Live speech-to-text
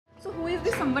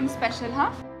be someone special,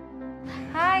 huh?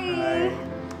 Hi.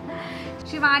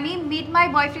 Shivani, meet my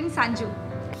boyfriend Sanju.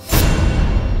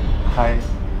 Hi.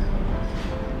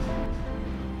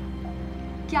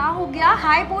 क्या हो गया?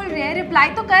 हाय बोल रहे हैं, रिप्लाई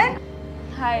तो कर।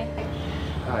 हाय,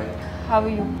 Hi. How are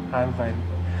you? I'm fine.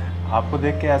 आपको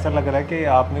देख के ऐसा लग रहा है कि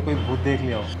आपने कोई भूत देख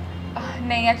लिया हो।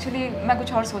 नहीं, एक्चुअली मैं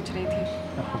कुछ और सोच रही थी।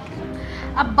 Okay.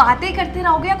 अब बातें करते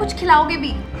रहोगे या कुछ खिलाओगे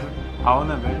भी? आओ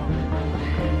ना, बैठो।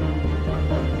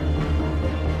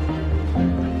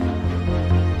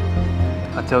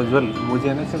 अच्छा उज्जवल,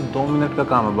 मुझे ना सिर्फ 2 मिनट का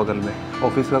काम है, बगल में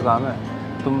ऑफिस का काम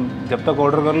है। तुम जब तक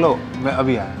ऑर्डर कर लो, मैं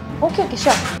अभी आया। Okay okay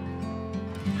sure.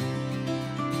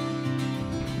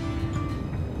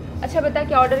 अच्छा बता,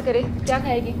 क्या ऑर्डर करे, क्या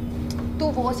खाएगी? तू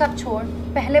वो सब छोड़,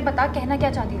 पहले बता कहना क्या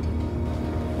चाहती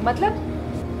थी। मतलब?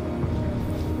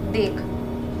 देख,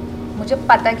 मुझे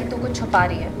पता है कि तू कुछ छुपा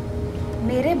रही है।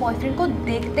 मेरे बॉयफ्रेंड को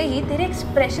देखते ही तेरे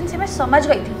एक्सप्रेशन से मैं समझ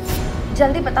गई थी।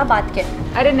 जल्दी बता बात क्या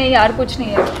है। अरे नहीं यार, कुछ नहीं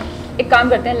है। एक काम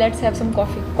करते हैं, लेट्स हैव सम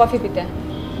कॉफ़ी पीते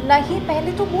हैं। नहीं,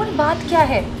 पहले तू बोल बात क्या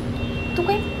है। तू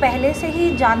कहीं पहले से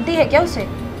ही जानती है क्या उसे,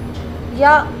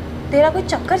 या तेरा कोई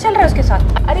चक्कर चल रहा है उसके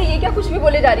साथ? अरे ये क्या कुछ भी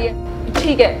बोले जा रही है।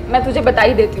 ठीक है, मैं तुझे बता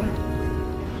ही देती हूँ।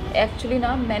 एक्चुअली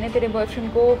ना, मैंने तेरे बॉयफ्रेंड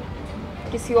को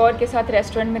किसी और के साथ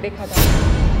रेस्टोरेंट में देखा था,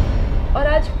 और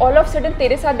आज ऑल ऑफ सडन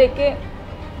तेरे साथ देख के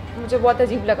मुझे बहुत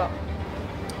अजीब लगा।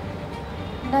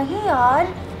 नहीं यार,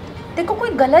 देखो कोई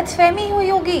गलतफहमी हुई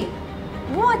होगी।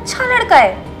 वो अच्छा लड़का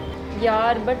है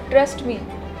यार, बट ट्रस्ट मी,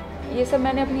 ये सब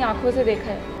मैंने अपनी आंखों से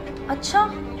देखा है। अच्छा,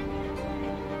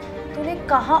 तूने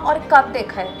कहाँ और कब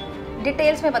देखा है?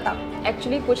 डिटेल्स में बता।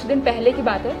 एक्चुअली कुछ दिन पहले की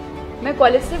बात है, मैं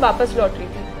कॉलेज से वापस लौट रही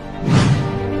थी।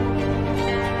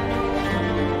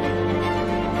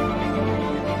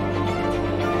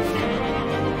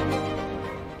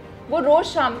 वो रोज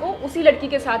शाम को उसी लड़की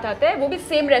के साथ आता है, वो भी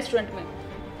सेम रेस्टोरेंट में,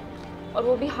 और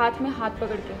वो भी हाथ में हाथ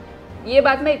पकड़ के। ये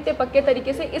बात मैं इतने पक्के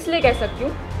तरीके से इसलिए कह सकती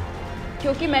हूँ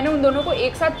क्योंकि मैंने उन दोनों को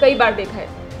एक साथ कई बार देखा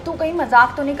है। तू कहीं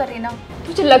मजाक तो नहीं कर रही ना?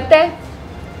 तुझे लगता है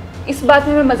इस बात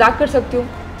में मैं मजाक कर सकती हूँ?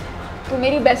 तू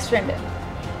मेरी बेस्ट फ्रेंड है,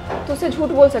 तो उसे झूठ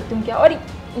बोल सकती हूँ क्या? और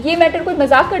ये मैटर कोई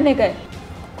मजाक करने का है?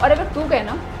 और अगर तू कहे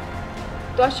ना,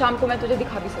 तो आज शाम को मैं तुझे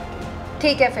दिखा भी सकती हूँ।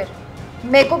 ठीक है, फिर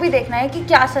मेरे को भी देखना है कि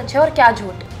क्या सच है और क्या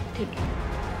झूठ। ठीक है।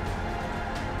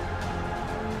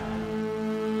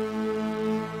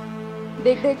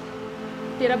 देख देख,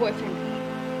 तेरा बॉयफ्रेंड,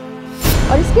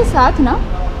 और इसके साथ ना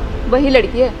वही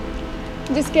लड़की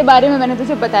है जिसके बारे में मैंने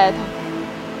तुझे बताया था।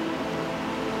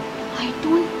 I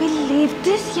don't believe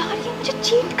this यार, ये मुझे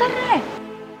चीट कर रहा है।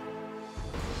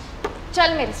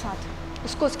 चल मेरे साथ,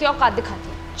 उसको उसकी औकात दिखाती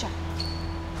है। चल।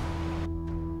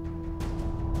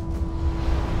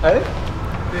 अरे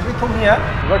बेबी, तुम यार,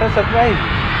 व्हाट अ सरप्राइज।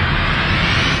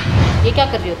 ये क्या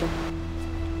कर रही हो तुम?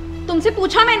 तुमसे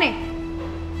पूछा मैंने,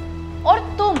 और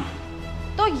तुम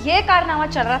तो ये कारनामा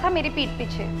चल रहा था मेरी पीठ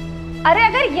पीछे। अरे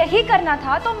अगर यही करना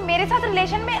था तो मेरे साथ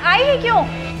रिलेशन में आई ही क्यों?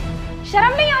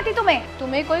 शर्म नहीं आती तुम्हें?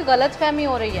 तुम्हें कोई गलतफहमी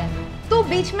हो रही है। तू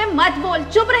बीच में मत बोल,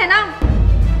 चुप रहना।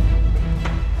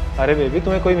 अरे बेबी,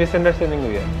 तुम्हें कोई मिसअंडरस्टैंडिंग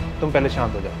हुई है, तुम पहले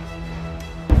शांत हो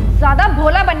जाओ। ज्यादा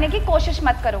भोला बनने की कोशिश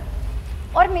मत करो।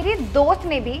 और मेरी दोस्त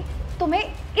ने भी तुम्हें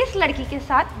इस लड़की के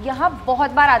साथ यहाँ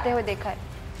बहुत बार आते हुए देखा है।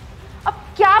 अब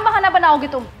क्या बहाना बनाओगे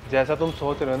तुम? जैसा तुम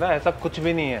सोच रहे हो ना, ऐसा कुछ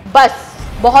भी नहीं है। बस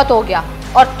बहुत हो गया।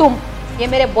 और तुम, ये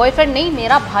मेरे बॉयफ्रेंड नहीं,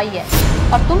 मेरा भाई है,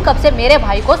 और तुम कब से मेरे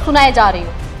भाई को सुनाए जा रही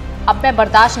हो। अब मैं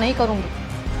बर्दाश्त नहीं करूंगी।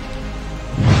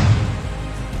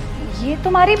 ये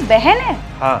तुम्हारी बहन है?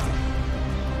 हाँ।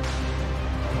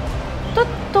 तो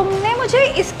तुमने मुझे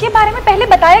इसके बारे में पहले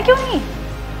बताया क्यों नहीं?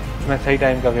 मैं सही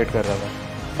टाइम का वेट कर रहा था।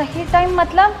 सही टाइम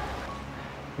मतलब?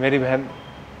 मेरी बहन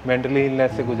मेंटली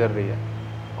इलनेस से गुजर रही है,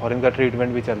 और इनका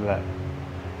ट्रीटमेंट भी चल रहा है,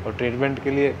 और ट्रीटमेंट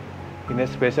के लिए इन्हें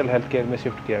स्पेशल हेल्थ केयर में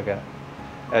शिफ्ट किया गया।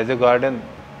 एज ए गार्डन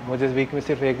मुझे वीक में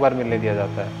सिर्फ एक बार मिलने दिया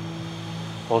जाता है।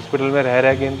 हॉस्पिटल में रह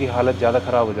रह के इनकी हालत ज़्यादा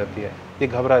ख़राब हो जाती है, ये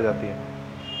घबरा जाती है।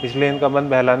 इसलिए इनका मन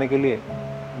बहलाने के लिए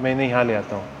मैं इन्हें यहाँ ले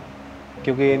आता हूँ,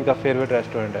 क्योंकि ये इनका फेवरेट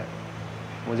रेस्टोरेंट है।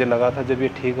 मुझे लगा था जब ये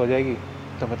ठीक हो जाएगी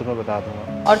तो मैं तुम्हें बता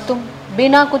दूँगा। और तुम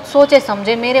बिना कुछ सोचे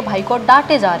समझे मेरे भाई को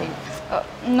डांटे जा रही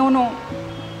हो। No,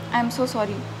 I am so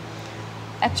sorry.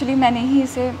 Actually मैंने ही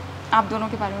इसे आप दोनों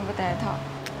के बारे में बताया था।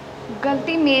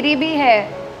 गलती मेरी भी है,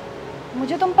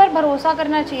 मुझे तुम पर भरोसा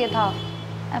करना चाहिए था।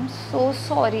 I am so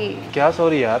sorry. क्या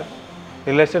सॉरी यार,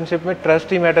 रिलेशनशिप में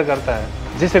ट्रस्ट ही मैटर करता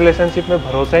है। जिस रिलेशनशिप में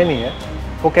भरोसा ही नहीं है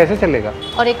वो कैसे चलेगा?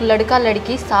 और एक लड़का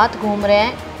लड़की साथ घूम रहे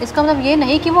हैं, इसका मतलब ये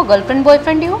नहीं कि वो गर्लफ्रेंड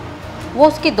बॉयफ्रेंड ही हो। वो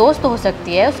उसकी दोस्त हो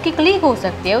सकती है, उसकी कलीग हो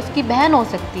सकती है, उसकी बहन हो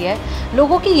सकती है।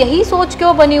 लोगों की यही सोच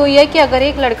क्यों बनी हुई है कि अगर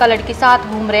एक लड़का लड़की साथ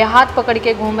घूम रहे हैं, हाथ पकड़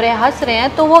के घूम रहे हैं, हंस रहे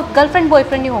हैं, तो वो गर्लफ्रेंड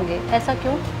बॉयफ्रेंड ही होंगे। ऐसा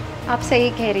क्यों? आप सही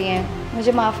कह रही हैं,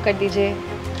 मुझे माफ़ कर दीजिए।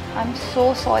 I am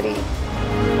so sorry.